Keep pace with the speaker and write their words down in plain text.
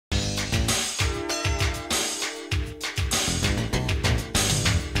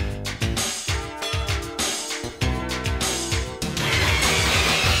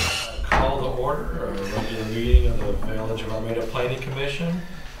Village of Armada Planning Commission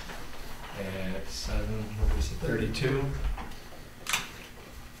at 7:32.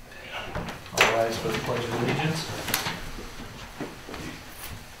 All rise for the Pledge of Allegiance.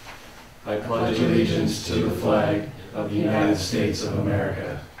 I pledge allegiance to the flag of the United States of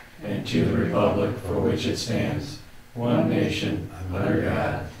America and to the republic for which it stands, one nation, under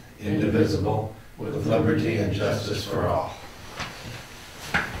God, indivisible, with liberty and justice for all.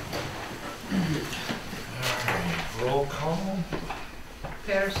 Roll call.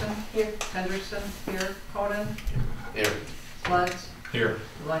 Patterson. Here. Henderson. Here. Conan. Here. Sludge. Here.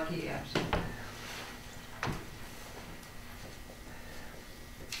 Lucky absent.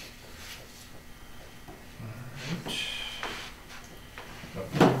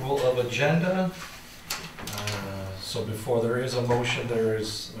 Approval of agenda. So before there is a motion,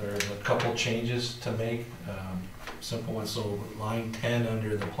 there's a couple changes to make. Simple ones. So line 10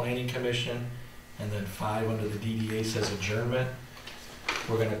 under the Planning Commission, and then 5 under the DDA says adjournment.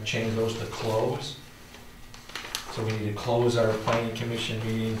 We're going to change those to close. So we need to close our Planning Commission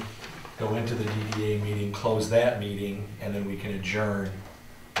meeting, go into the DDA meeting, close that meeting, and then we can adjourn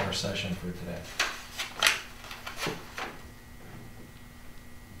our session for today.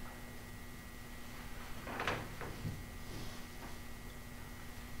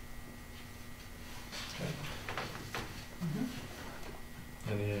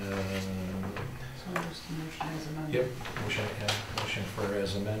 So there's the motion as amended. Yep, motion for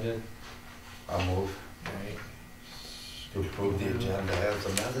as amended. I'll move All right. to approve the agenda as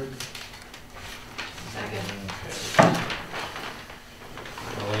amended. Second. Okay.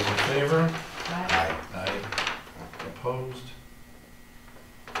 All those in favor? Aye. Aye. Opposed?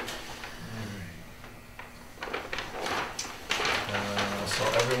 So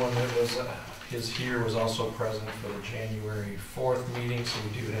everyone that was here was also present for the January 4th meeting, so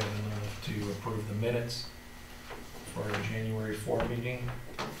we do have enough to approve the minutes for our January 4th meeting.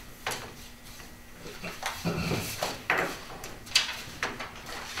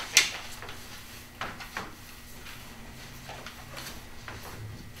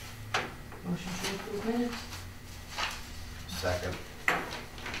 Motion to approve minutes. Second.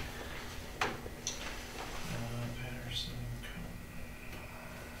 Patterson.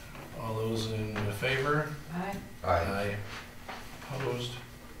 All those in favor? Aye. Aye. Opposed?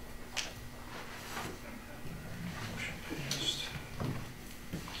 Motion passed.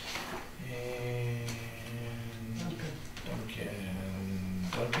 And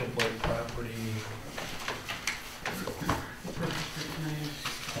Duncan Blake property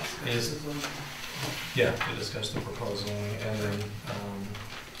is, yeah, to discuss the proposal, and then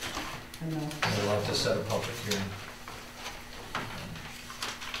we'll have to set a public hearing.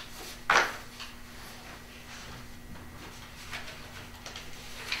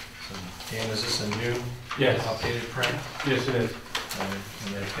 Dan, is this a new, Yes. updated print? Yes, it is.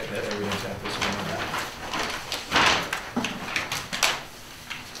 And then get that everything's at this one.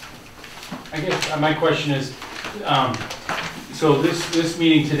 I guess my question is, so this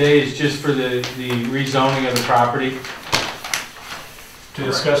meeting today is just for the rezoning of the property? To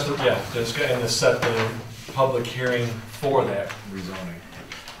discuss, and to set the public hearing for that rezoning.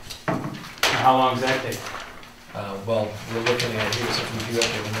 How long does that take? Well, we're looking at here, so if we do have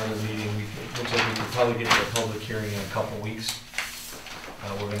to have another meeting, looks like we could probably get to a public hearing in a couple weeks.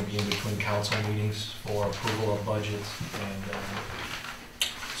 We're gonna be in between council meetings for approval of budgets, and,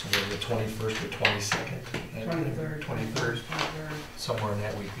 so we're the 21st or 22nd? 23rd. 23rd, somewhere in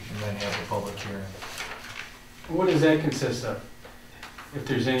that week, we can then have the public hearing. What does that consist of? If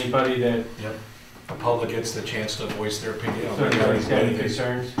there's anybody that, Yep. The public gets the chance to voice their opinion. if anybody's got any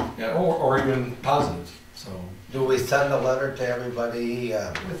concerns? Yeah, or even positives, so. Do we send a letter to everybody?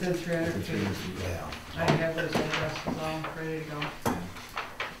 Within 300 feet. Yeah. I have those addresses all ready to go.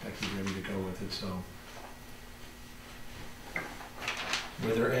 Becky's ready to go with it, so.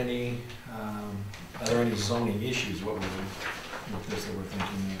 Were there any, are there any zoning issues, with this that we're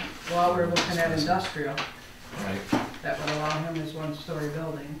thinking Well, we're looking at industrial. of? Right, That would allow him his one-story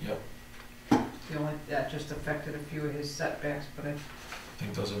building. yep, That just affected a few of his setbacks, but I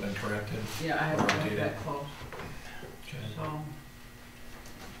think those have been corrected. yeah, I haven't Or looked updated. that close, Okay. so.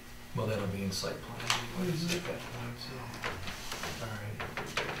 Well, that'll be in site plan, anyways, at that point, so. All right.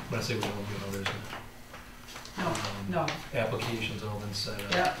 When I say we won't do others, No, applications all been set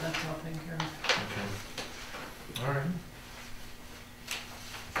up. yeah, that's all taken care of. Okay. All right.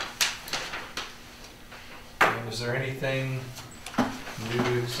 And is there anything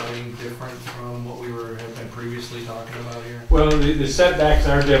new, exciting, different from what we have been previously talking about here? Well, the setbacks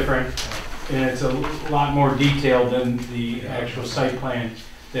are different, and it's a lot more detailed than the actual site plan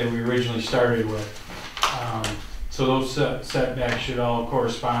that we originally started with. So those setbacks should all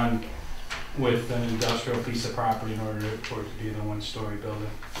correspond with an industrial piece of property in order for it to be the one-story building.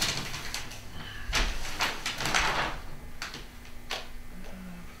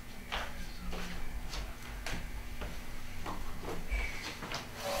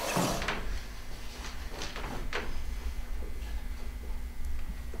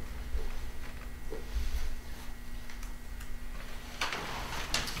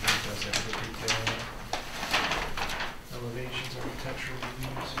 Does have the detail. Elevations, architectural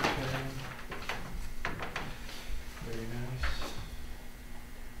views, okay. Very nice.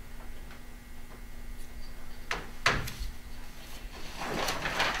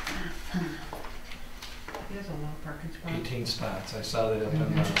 He has a lot of parking spots. 18 spots, I saw that up in the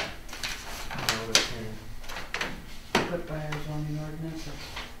notice here. Put by our zoning ordinance, or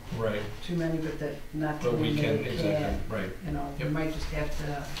Right, too many, but that, not too but we many, can, that exactly, can't. right. You know, you Yep. might just have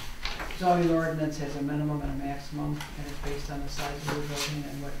to, zoning ordinance has a minimum and a maximum, and it's based on the size of your building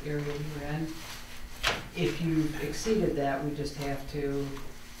and what area you're in. If you've exceeded that, we just have to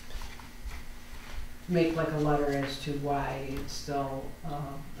make like a letter as to why it's still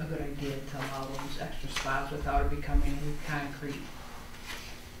a good idea to allow those extra spots without it becoming a concrete,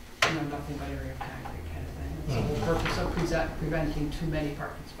 you know, nothing but area of concrete kind of thing. It's the whole purpose of preventing too many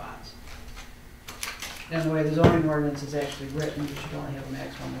parking spots. And the way the zoning ordinance is actually written, you should only have a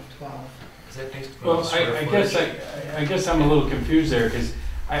maximum of 12. Is that based on Well, square I guess footage? I guess I'm a little confused there, because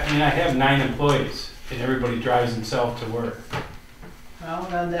I mean, I have 9 employees, and everybody drives himself to work. Well,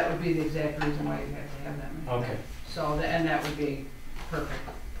 then that would be the exact reason why you have to have that many. Okay. So, and that would be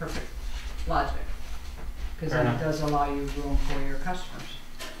perfect logic. Because Fair then it enough. does allow you room for your customers,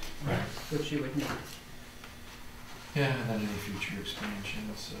 Right. which you would need. Yeah, and then any future expansion,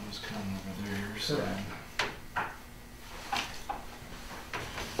 so it's coming over there, so. Correct.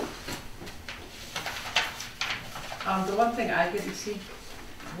 The one thing I didn't see,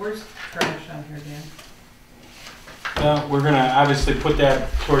 where's trash on here, Dan? We're gonna obviously put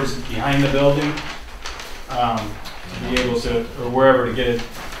that towards behind the building, to be able to, or wherever to get it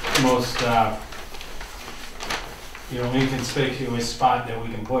most, inconspicuous spot that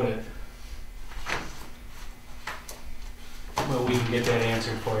we can put it. Well, we can get that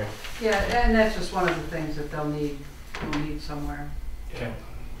answered for you. Yeah, and that's just one of the things that they'll need somewhere. Okay.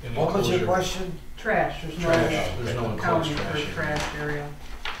 An What was your enclosure. question? Trash, there's no Trash, there's no enclosed accounting for trash. trash area.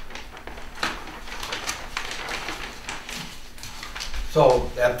 So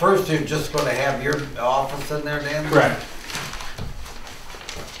at first you're just gonna have your office in there, Dan? Correct.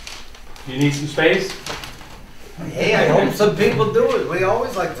 You need some space? Hey, I hope some people do it. We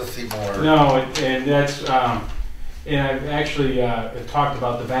always like to see more. No, and that's, and I've actually talked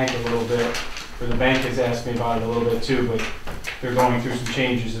about the bank a little bit, or the bank has asked me about it a little bit too, but they're going through some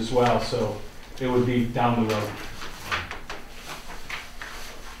changes as well, so it would be down the road.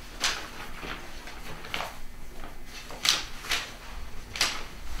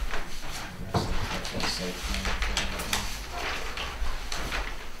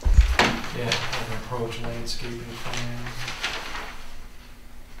 Yeah, an approach landscaping plan.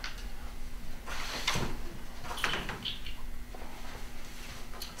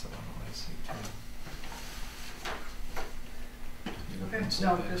 That's about all I see too. You Okay, looking at no,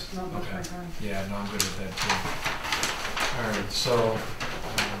 setbacks? just, no, that's Okay. my time. Yeah, no, I'm good with that too. All right, so,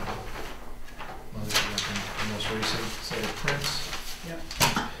 well, this is the most recent set of prints. Yep.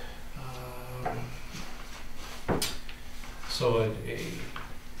 So a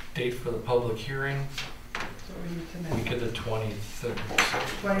date for the public hearing, So we need to week make of the 23rd.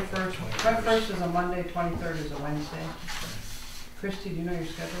 21st. 21st is a Monday, 23rd is a Wednesday. Christie, do you know your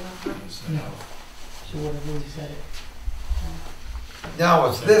schedule? No. She would have really said it. Now,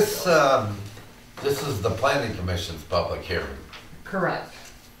 is this is the planning commission's public hearing, Correct.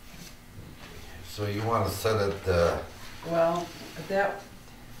 so you wanna set it, Well, that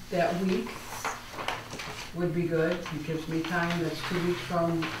week would be good. It gives me time, that's 2 weeks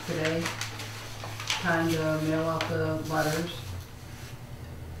from today, time to mail out the letters.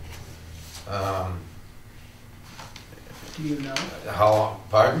 Do you know? how long,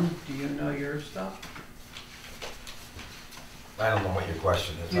 pardon? Do you know your stuff? I don't know what your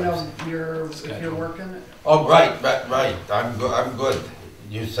question is. Do you know if you're Schedule. working? Oh, right, I'm good.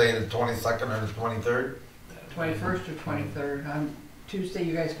 You saying the 22nd or the 23rd? 21st or 23rd? Tuesday,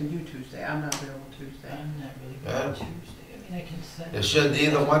 you guys can do Tuesday. I'm not available Tuesday. I'm not really good Yeah. on Tuesday. I mean, I can set. It should,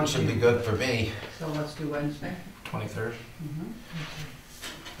 either one should be good for me. So let's do Wednesday. 23rd? Mhm.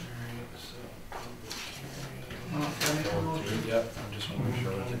 All Well, can I make a motion? Yep, I just want to make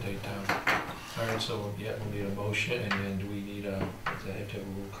sure I wrote the date down. All right, so, yeah, we'll need a motion, and then do we need a, does that have to have a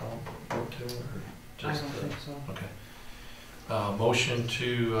roll call vote to, or I don't think so. Okay. Motion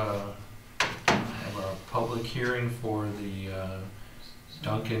to have a public hearing for the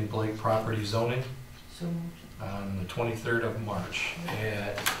Duncan Blake property zoning So on the 23rd of March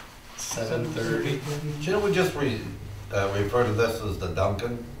at 7:30. Shouldn't we just refer to this as the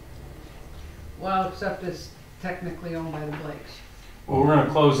Duncan? well, except it's technically owned by the Blakes. Well, we're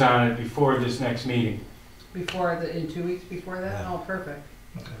gonna close on it before this next meeting. In 2 weeks before that? Yeah. Oh, perfect.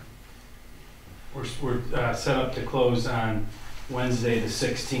 Okay. We're set up to close on Wednesday, the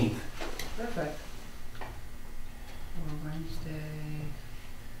 16th. Perfect. Or Wednesday,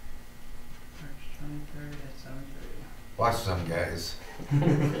 March 23rd at 7:30. Watch them guys.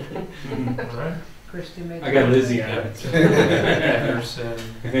 All right. Christie made. I got Lizzie on it. Anderson.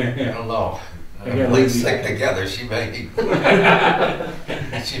 I don't know. I got Blake Lizzie. stick together, she may go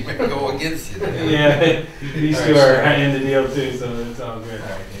against you. Yeah, these two are in the deal too, so it's all good. All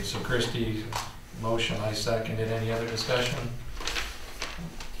right, okay, so Christie, motion, I seconded. Any other discussion?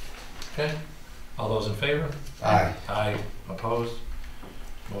 Okay, all those in favor? Aye. Aye, opposed?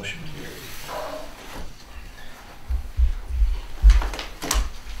 Motion carried.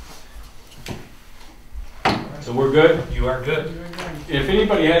 So we're good? You are good. You're good. If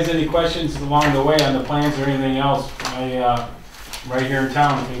anybody has any questions along the way on the plans or anything else, I'm right here in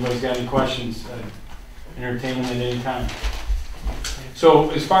town. If anybody's got any questions, entertain them at any time.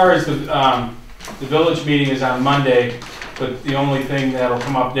 So as far as the village meeting is on Monday, but the only thing that'll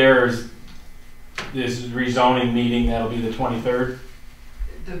come up there is this rezoning meeting. That'll be the 23rd.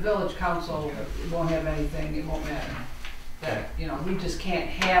 The village council won't have anything, it won't matter. That, you know, we just can't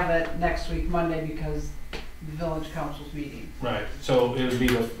have it next week, Monday, because the village council's meeting. Right. So it'd be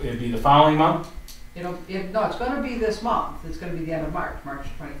the following month. No, it's gonna be this month, it's gonna be the end of March, March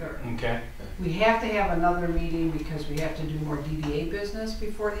 23rd. Okay. We have to have another meeting because we have to do more DDA business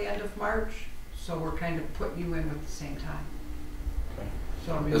before the end of March, so we're kind of putting you in at the same time. Okay.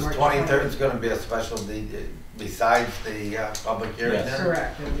 So it'll be This March 23rd is gonna be a special, besides the public hearing Yes. then?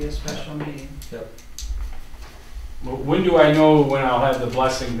 Correct, it'll be a special meeting. Well, when do I know when I'll have the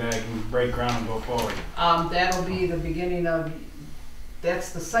blessing that I can break ground and go forward? That'll be the beginning of, that's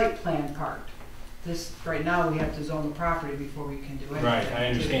the site plan part. This, right now, we have to zone the property before we can do anything. Right, I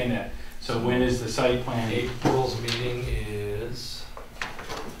understand that. So when is the site plan? April's meeting is,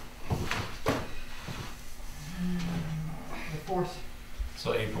 The 4th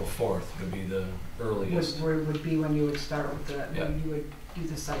so April 4th would be the earliest. would be when you would start with the, Yeah. when you would do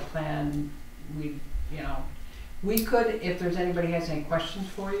the site plan. We could, if there's anybody has any questions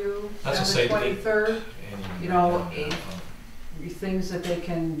for you, on That's the a safe date. 23rd, And you know, things that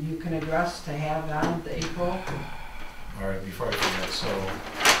you can address to have on the April. All right, before I forget, so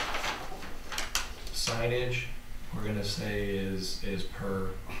signage, we're gonna say is per,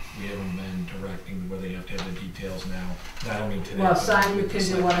 we haven't been directing where they have to have the details now. I don't mean today. Well, but sign, you with the can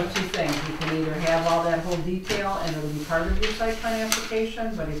do site one plan. of two things. You can either have all that whole detail and it'll be part of your site plan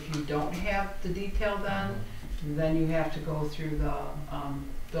application, but if you don't have the detail done, then you have to go through the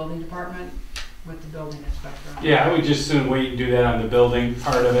building department with the building inspector. Yeah, I would just soon wait and do that on the building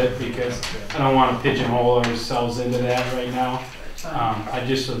part of it because I don't want to pigeonhole ourselves into that right now. It's fine. I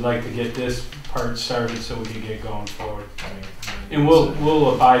just would like to get this part started so we can get going forward. I mean, And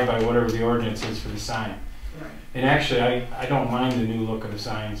we'll abide by whatever the ordinance is for the sign. Right. And actually, I don't mind the new look of the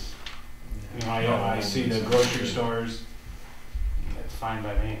signs. You know, I see the grocery stores. That's fine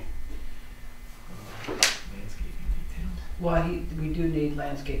by me. Landscaping details. Well, we do need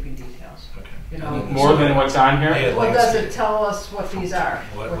landscaping details. Okay. You know, I mean, More than what's on I had here? What does it landscape. tell us what these are,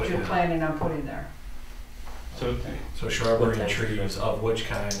 What- what what- you're planning on putting there? So So shrubbery and trees of which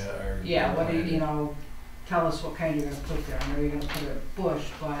kind are? Yeah, what do you know, tell us what kind you're gonna put there. I know you're gonna put a bush,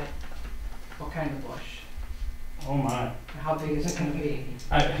 but what kind of bush? oh my. How big is it gonna be?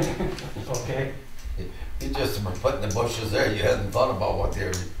 Okay. You just were putting the bushes there, you hadn't thought about what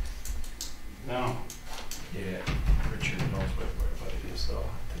they're, No. Yeah, Richard knows what it is though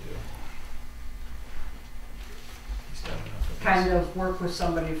to do. He's done enough of Kind this. of work with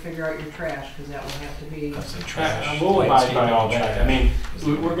somebody to figure out your trash, cause that will have to be, I'd say trash. We'll abide by all landscaping, that. I mean, trash.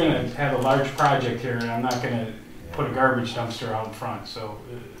 we're gonna have a large project here and I'm not gonna put a garbage dumpster out in front, so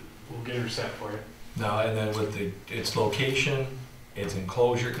we'll get her set for you. No, and then with its location, its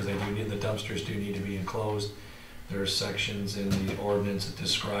enclosure, because they do need, the dumpsters do need to be enclosed. There are sections in the ordinance that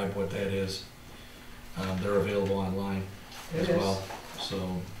describe what that is. They're available online it as is. well,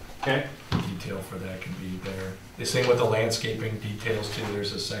 so Okay? detail for that can be there. The same with the landscaping details too,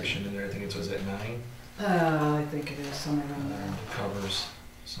 there's a section in there, I think it was at 9, I think it is somewhere around there. that covers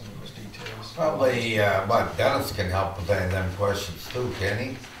some of those details. probably, Dennis can help with any of them questions too, can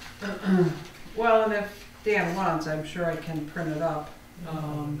he? Well, and if Dan wants, I'm sure I can print it up. No,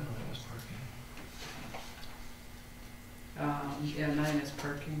 that was parking. Yeah, 9 is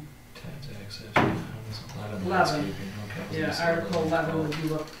parking. 10's access, 11 11. landscaping, okay. Yeah, Article 11 would be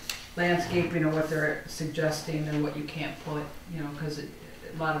what landscaping or what they're suggesting and what you can't put, you know, because a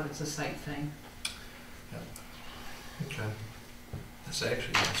lot of it's a site thing. Okay. That's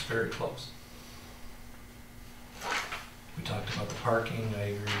actually, it's very close. We talked about the parking, I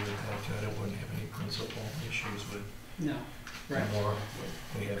agree with that, I wouldn't have any principal issues with No, right. more.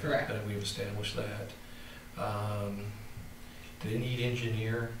 We have, Correct. we've established that. Do they need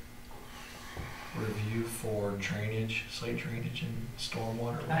engineer review for drainage, site drainage and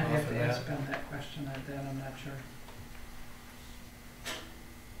stormwater I'd have runoff to and that? ask them that question, I'm not sure.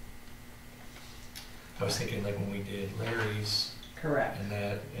 I was thinking like when we did Larry's Correct. and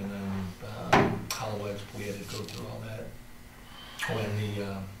that, and then Holloway, we had to go through all that. When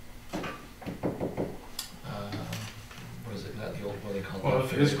what is it, not the old, what do they call it? Well,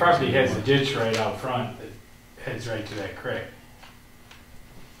 if this property has a ditch right out front that heads right to that creek.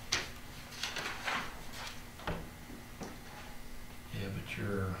 Yeah,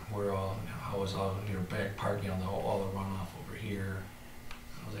 but we're all, how is all your back parking on all the runoff over here?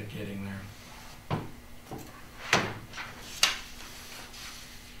 How's that getting there?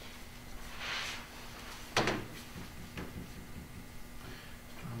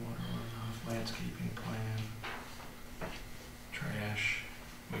 Stormwater runoff, landscaping plan, trash.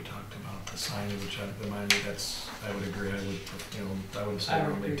 We talked about the signage, which I remind me, that's, I would agree, I would, you know, I would say I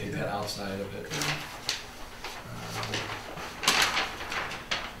would maybe agree take too. that outside of it.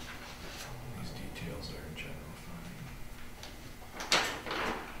 These details are in general fine.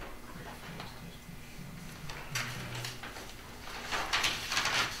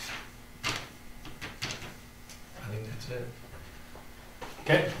 I think that's it.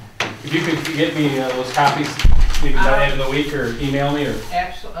 Okay, if you could get me those copies, maybe by the end of the week, or email me, or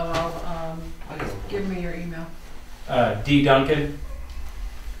Actually, give me your email. D Duncan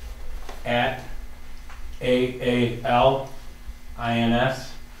at AALINS.com.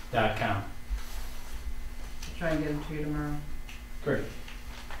 Try and get them to you tomorrow. Great.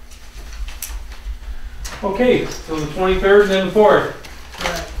 Okay, so the 23rd and then the 4th.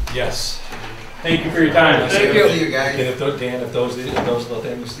 Correct. Yes. Thank you for your time. Thank you. See you guys. And if those, Dan, if those are the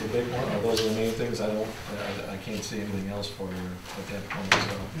things, the big one, or those are the main things, I can't see anything else for you at that point,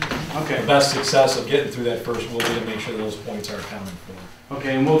 so. The Okay. best success of getting through that first will be to make sure those points are accounted for.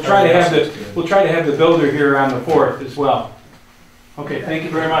 Okay, and we'll try to have Everything else is good. we'll try to have the builder here on the 4th as well. Okay, thank you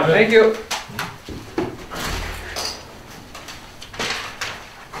very much. Thank you.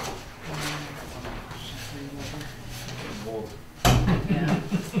 Yeah.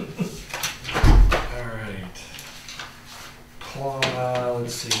 All right.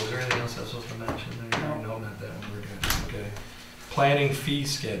 Let's see, was there anything else I was supposed to mention there? No, not that one, we're good, okay. Planning fee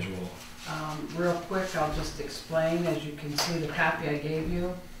schedule. Real quick, I'll just explain, as you can see, the copy I gave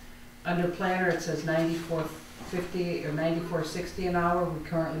you. Under planner, it says $94.50 or $94.60 an hour. We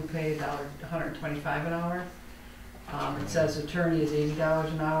currently pay $125 an hour. It says attorney is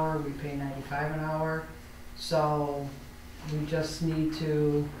 $80 an hour. We pay $95 an hour. So we just need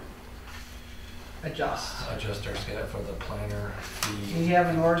to adjust. Adjust our schedule for the planner fee. We have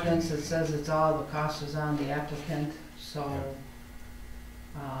an ordinance that says it's all, the cost is on the applicant, so,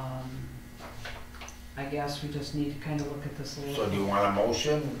 I guess we just need to kind of look at this a little. So do you want a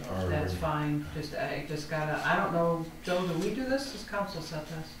motion, or? That's fine, I just gotta, I don't know, Joe, do we do this? Does council set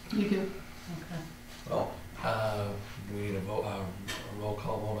this? You do. Okay. Well, We need a vote, a roll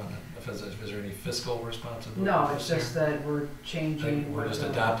call vote on it. Is there any fiscal responsibility? No, it's this just year? that we're changing. We're just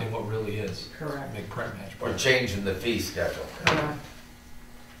adopting what really is. Correct, Make print match. we're changing the fee schedule. correct,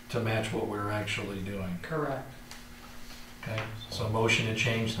 To match what we're actually doing. correct. Okay, so motion to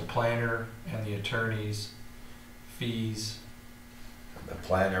change the planner and the attorney's fees. The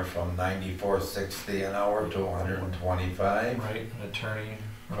planner from $94.60 an hour to $125, Right, an attorney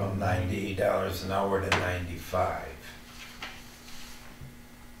from $90 an hour to $95.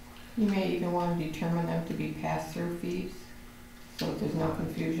 You may even want to determine them to be pass-through fees, so that there's no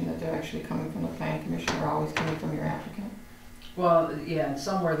confusion that they're actually coming from the planning commission or always coming from your applicant. Well, yeah, and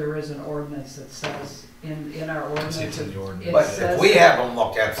somewhere there is an ordinance that says, in our ordinance. See, it's in the ordinance. it But says- if we have them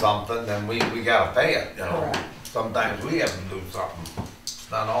look at something, then we gotta pay it, you know? Correct. Sometimes we have to do something. It's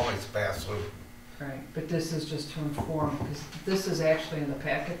not always pass through. Right, but this is just to inform, because this is actually in the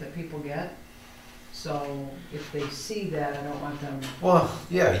packet that people get. So if they see that, I don't want them, Well,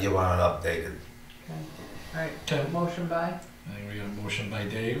 yeah, you want it updated. okay? All right, Okay. motion by? I think we got a motion by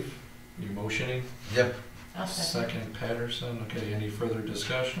Dave. You motioning? Yep. I'll second. Second Patterson. Okay, any further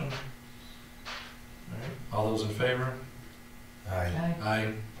discussion? All right, all those in favor? Aye.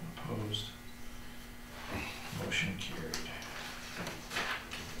 Aye. Opposed? Motion carried.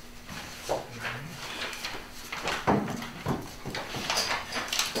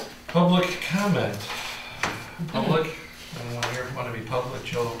 Public comment. Public? Anyone here want to be public?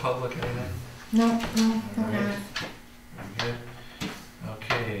 Joe, public, anything? No, no, All no right. comment. Very good.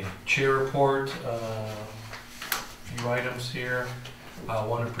 Okay, chair report, few items here.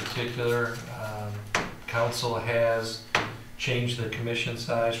 One in particular, council has changed the commission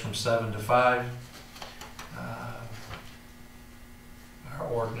size from 7 to 5. Our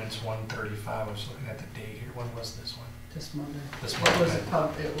ordinance 135, I was looking at the date here, when was this one? This Monday. This It Monday. was, it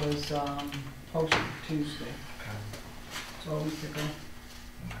was posted Tuesday, Okay. so a week ago.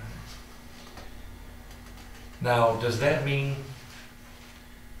 Now, does that mean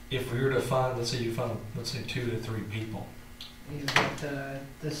if we were to find, let's say you found, let's say 2 to 3 people, You have to,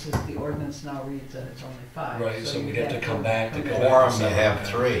 this is, the ordinance now reads that it's only 5. right, so you we'd have to come back to go back. Quorum, to you 7, have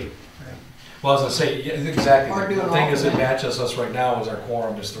okay. 3. Right. Well, I was gonna say, yeah, exactly, Or do the an thing is, it alternate. matches us right now is our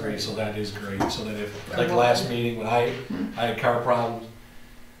quorum is 3, so that is great, so that if, like last meeting, when I had car problems,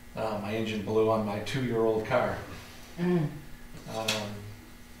 my engine blew on my 2-year-old car.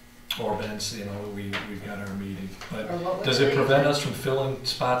 Or Ben's, you know, we got our meeting, but Or what was does it you prevent said? us from filling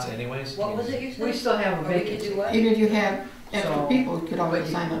spots anyways? What was it you said? We still have a Or we could vacancy. do what? Even if you have extra So- people, you could always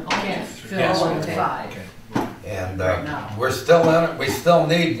sign an Can't alternate. fill Yes, one okay, to 5. okay. And Right now. we're still in it. We still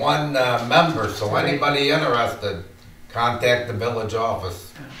need 1 member, so anybody interested, contact the village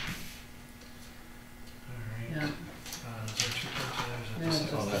office. All right. Yeah. Is that your picture there? Yeah, Is that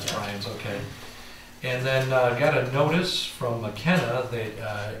just oh, that's that. Brian's, okay. And then got a notice from McKenna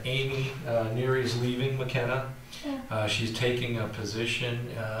that Amy Neary is leaving McKenna. She's taking a position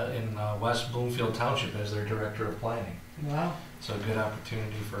in West Bloomfield Township as their director of planning. Wow. So a good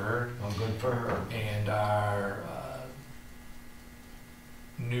opportunity for her. Well, good for her. And our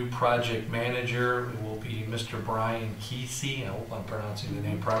new project manager will be Mr. Brian Kesey. I hope I'm pronouncing the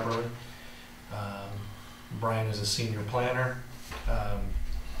name properly. Brian is a senior planner.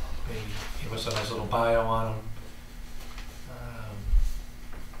 They gave us a nice little bio on him.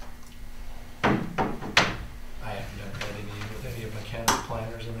 I haven't done any with any of McKenna's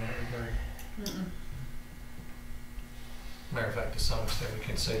planners in that regard. Matter of fact, to some extent, we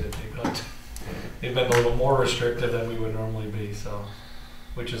can say that they've been a little more restrictive than we would normally be, so,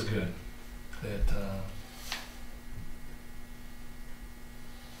 which is good. That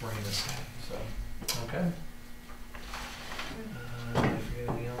bring this in, so, okay. Did I forget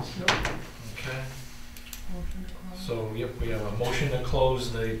anything else? Nope. Okay, Motion to close. so, yep, we have a motion to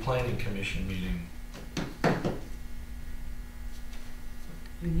close the planning commission meeting.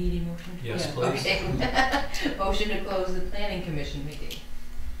 You need a motion? Yes, Yeah. please. Okay. Motion to close the planning commission meeting.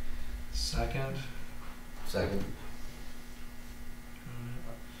 Second. Second.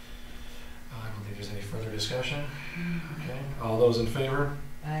 I don't think there's any further discussion. Okay, all those in favor?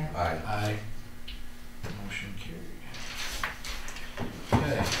 Aye. Aye. Aye. Motion carried.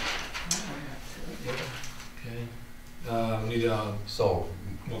 Okay. Okay. Need a, So,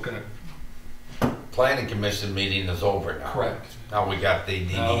 we're gonna, planning commission meeting is over now. correct. Now we got the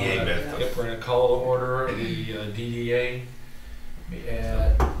Now we're DDA gonna- business. Yep, we're gonna call to order the DDA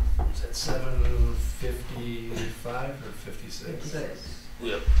at, is it 7:55 or 56? 6.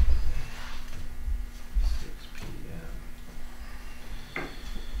 Yep. 6 p.m.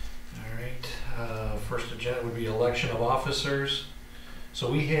 All right, first agenda would be election of officers.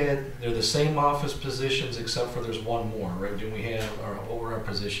 So they're the same office positions except for there's one more, right? Didn't we have, what were our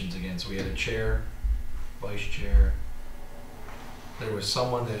positions again? So we had a chair, vice chair. There was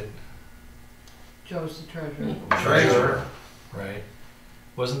someone that, Joe's the treasurer. Treasurer. right?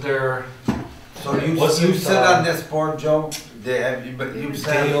 Wasn't there, So you Wasn't, sit on this board, Joe? But you Dale sit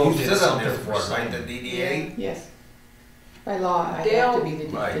did on something this for board, right, the something. DDA? Yes. By law, I have Dale- to be the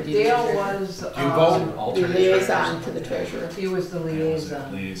Right. the Dale treasurer. was, vote? The alternate liaison treasurer? to the treasurer. he was the Yeah, was it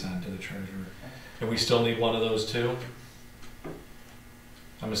liaison. liaison to the treasurer. And we still need one of those too?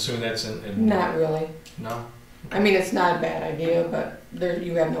 I'm assuming that's in. Not really. No? I mean, it's not a bad idea, but there,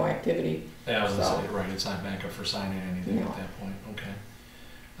 you have no activity. Yeah, I was gonna So- say, right, it's not backup for signing anything No. at that point, okay.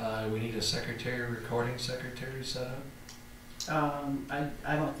 We need a secretary, recording secretary set up?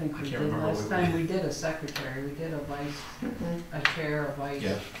 I don't think I we can't did remember last what time. We did a secretary. We did a vice, Mm-mm. a chair, a vice,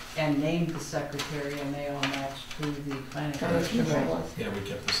 Yeah, and named the secretary, and they all matched to the planning Planning commission. commission was. yeah, we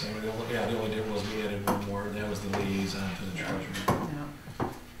kept the same, the only difference was we added one more, that was the liaison to the treasurer. Yeah.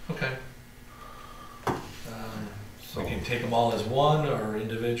 Okay. So We can take them all as one or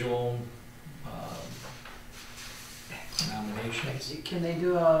individual nomination. nominations. Can they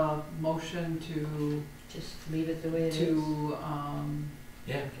do a motion Just leave it the way it is.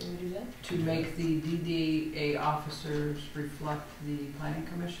 Yeah. Can we do that? to make the DDA officers reflect the planning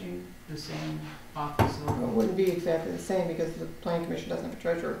commission, the same office? It wouldn't be exactly the same because the planning commission doesn't have a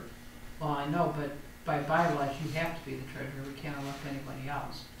treasurer. Well, I know, but by bylaws, you have to be the treasurer, we can't elect anybody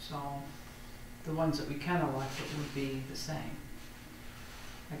else. So the ones that we can elect, it would be the same.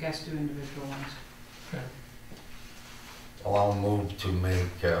 I guess do individual ones. Okay. Well, I'll move to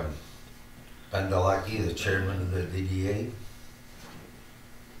make Ben Delaki the chairman of the DDA.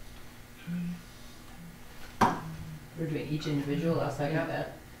 We're doing each individual, I'll second Yep.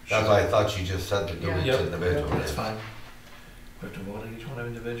 that. That's why I thought you just said to do each Yep. individual. That's fine. We have to vote on each one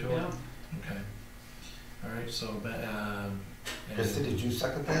individually? Yeah. Okay. All right, so, Christie, did you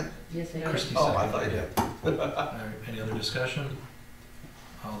second that? Yes, I Christie Oh, I seconded. thought you did. All right, any other discussion?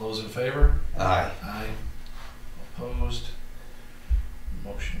 All those in favor? Aye. Aye. Opposed?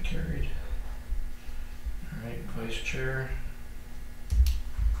 Motion carried. All right, vice chair.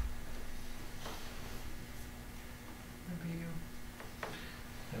 That'd be you.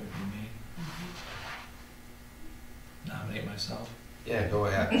 That would be me. Nominate myself. Yeah, go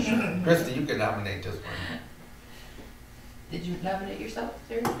ahead. Christie, you can nominate this one. Did you nominate yourself,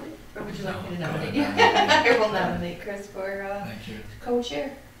 seriously? Or would you like me to No, go nominate you? ahead, I will nominate Chris for Thank you.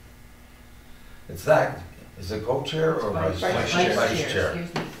 co-chair. It's that, is it co-chair or Vice vice chair. Vice chair.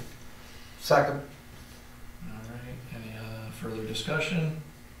 Excuse me. Second. All right, any further discussion?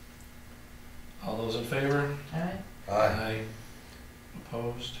 All those in favor? All right. Aye.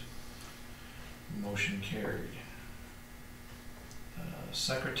 Opposed? Motion carried.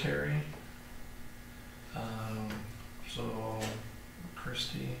 Secretary. So,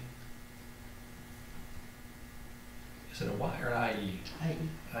 Christie. Is it a Y or an IE? IE.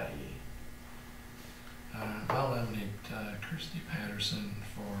 I'll nominate Christie Patterson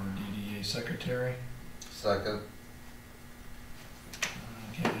for DDA secretary. Second.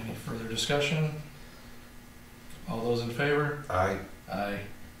 Okay, any further discussion? All those in favor? Aye. Aye.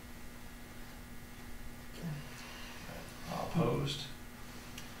 All opposed?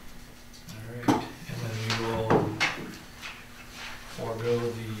 All right, and then we will forego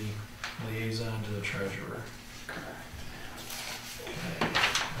the liaison to the treasurer.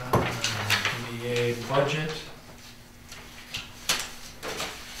 Okay, DDA budget.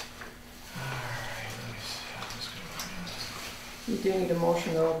 Alright, let me see how this goes. You do need a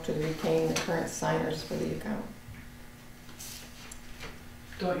motion though to retain the current signers for the account.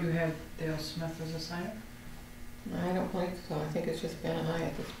 Don't you have Dale Smith as a signer? I don't believe so. I think it's just Ben and I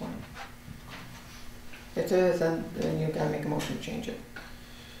at this point. If it is, then you gotta make a motion to change it.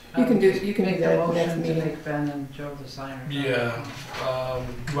 You can do Make the that next motion to meeting. make Ben and Joe the signers. Yeah,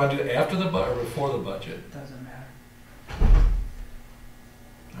 you wanna do it after the or before the budget? Doesn't matter.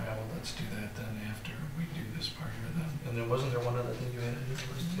 Alright, well, let's do that then after we do this part here then. And then wasn't there one other thing you had to do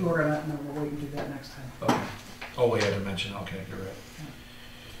first? too? We're gonna, no, we'll wait and do that next time. Okay. Oh, we had to mention, okay, you're right.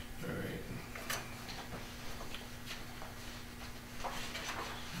 Alright.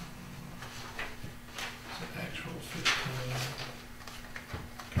 So actual 15.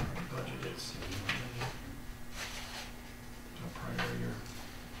 Current budget is 17. So prior year.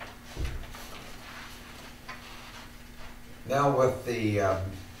 Now with the,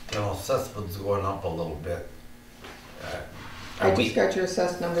 assessments going up a little bit. I are we- just got your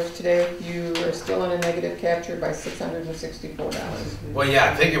assessed numbers today. You are still in a negative capture by $664. Well,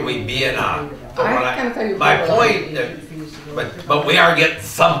 yeah, I figured we'd be in on. But I what I- kinda thought you were. my borderline. point, but we are getting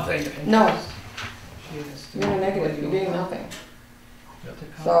something. No, you're in a negative. You're getting nothing.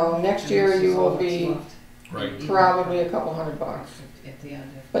 So next year you will be Right. probably a couple $100. At the end.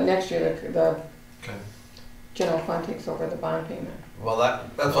 But next year, the Okay. general fund takes over the bond payment. Well,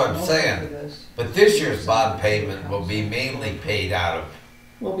 that's what I'm saying. But this year's bond payment will be mainly paid out of,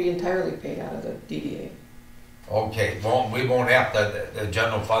 Will be entirely paid out of the DDA. okay, we won't have to, the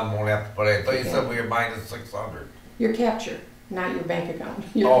general fund won't have to put it, I thought you said we were minus 600. Your capture, not your bank account.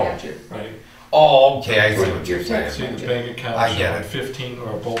 Your Oh. capture. Right. Oh, okay, I see what you're Your saying. tax See, the budget. bank account I get showed it. 15,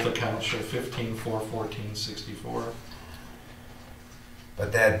 or both accounts show 15,414.64.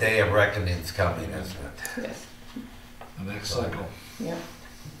 But that day of reckoning's coming, isn't it? Yes. The next cycle. Yeah.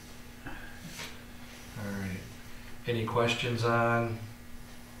 All right. Any questions on,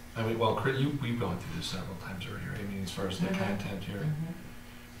 I mean, well, we've gone through this several times already, right? I mean, as far as the Mhm. content here. Mhm.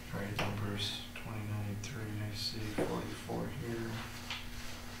 Right, numbers 29.3, I see 44 here.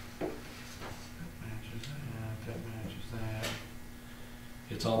 That matches that.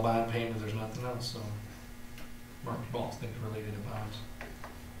 It's all bond payment, there's nothing else, so. All things related to bonds.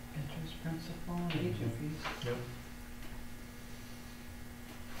 Interest, principal, and agent fees. Yep.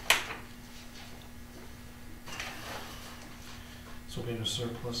 So we'll be in a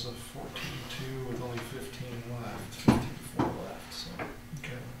surplus of 14.2 with only 15 left, 54 left, so,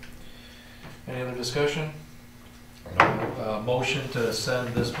 okay. Any other discussion? Motion to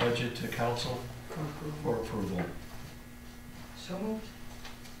send this budget to council for approval. So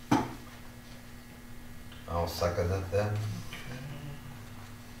moved. I'll second it then.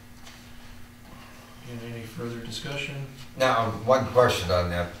 Okay. Any further discussion? Now, one question on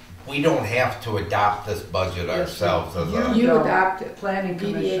that. We don't have to adopt this budget Yes, ourselves as a, You No. adopt it. Planning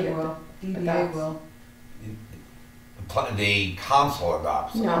commission DDA will, DDA adopts. will. the council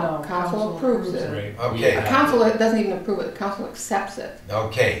adopts it. No, No, council council approves approves it. Right. Okay. The council doesn't even approve it, the council accepts it.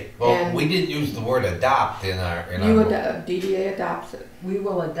 Okay, well, And- we didn't use the word adopt in our, DDA adopts it. We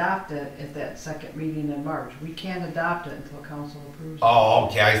will adopt it at that second meeting in March. We can't adopt it until council approves it. Oh,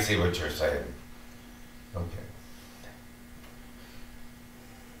 okay, I see what you're saying. Okay.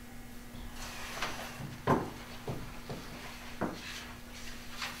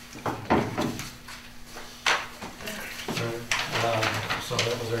 So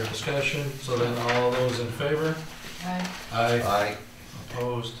that was our discussion, so then all those in favor? Aye. Aye. Aye.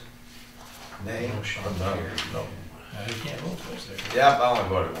 Opposed? Nay? Motion I'm not. carried. No, you can't vote twice there. Yep, I only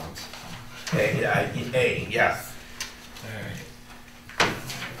voted once. Hey, yes. All right.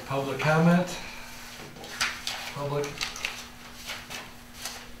 Public comment? Public?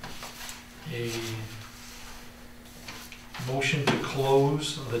 A motion to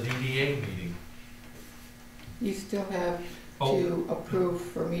close the DDA meeting. You still have Oh. to approve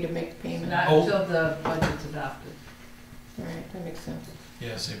for me to make the payment. Not Oh. until the budget's adopted. All right, that makes sense.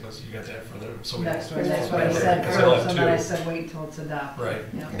 Yes, it was, you got that for the, so we. Next one, that's that's what I what said Because they'll first, have and then I two. said wait till it's adopted. Right,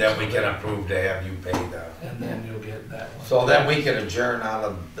 Yeah. Then we can approve to have you pay the, and then you'll get that one. so then we can adjourn out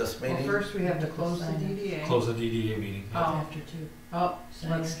of this Well, meeting? first we have to close the DDA. Close the DDA meeting. yeah. Oh. After two. Oh,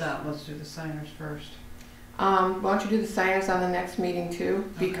 Signers. let's stop, let's do the signers first. Why don't you do the signers on the next meeting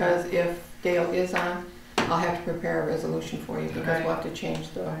too? Because if Dale is on, I'll have to prepare a resolution for you because Right. we'll have to change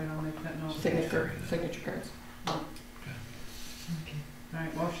All the right, I'll make that note. signature cards. Okay. All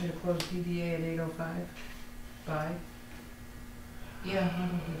right, motion to close DDA at 8:05. Bye. Yeah, I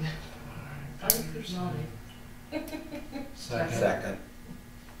don't do that. All right, Second. Second.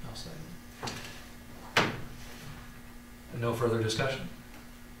 I'll second. No further discussion?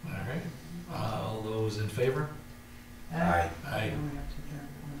 All right, all those in favor? Aye. Now Aye. we have to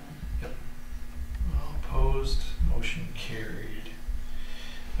adjourn. All opposed, motion carried.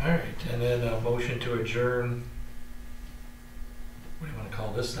 All right, and then a motion to adjourn. What do you want to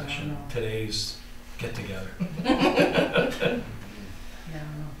call this I don't session? know. Today's get-together.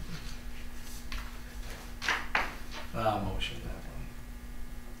 Yeah, Motion that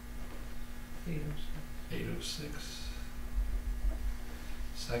I know. 8:06.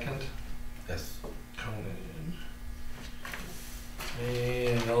 Second, Yes. Conan.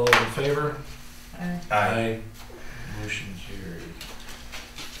 And all those in favor? Aye. Motion carried.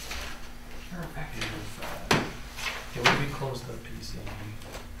 Perfect. 8:05. Yeah, we closed the PC.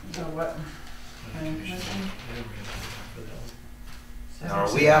 So what? Now,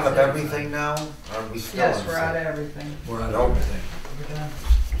 are we out of everything now? Or are we still Yes, in we're out some- of everything. We're on Nope. everything. We're done.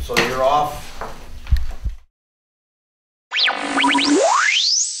 So you're off